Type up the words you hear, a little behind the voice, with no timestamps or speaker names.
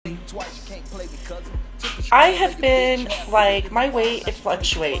I have been, like, my weight, it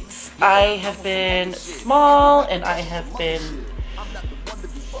fluctuates. I have been small, and I have been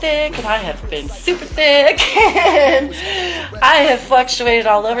thick, and I have been super thick, and I have fluctuated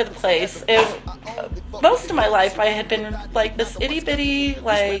all over the place. Most of my life I had been like this itty bitty,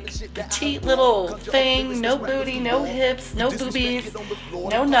 like petite little thing, no booty, no hips, no boobies,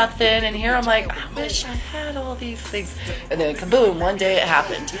 no nothing, and here I'm like, I wish I had all these things, and then kaboom, one day it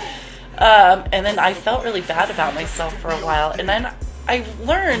happened. And then I felt really bad about myself for a while, and then I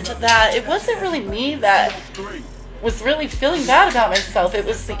learned that it wasn't really me that was really feeling bad about myself. It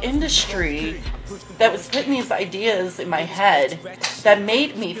was the industry that was putting these ideas in my head that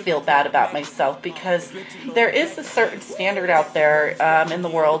made me feel bad about myself, because there is a certain standard out there in the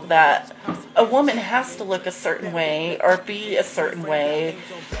world that a woman has to look a certain way or be a certain way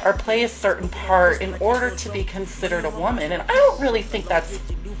or play a certain part in order to be considered a woman, and I don't really think that's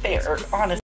fair, honestly.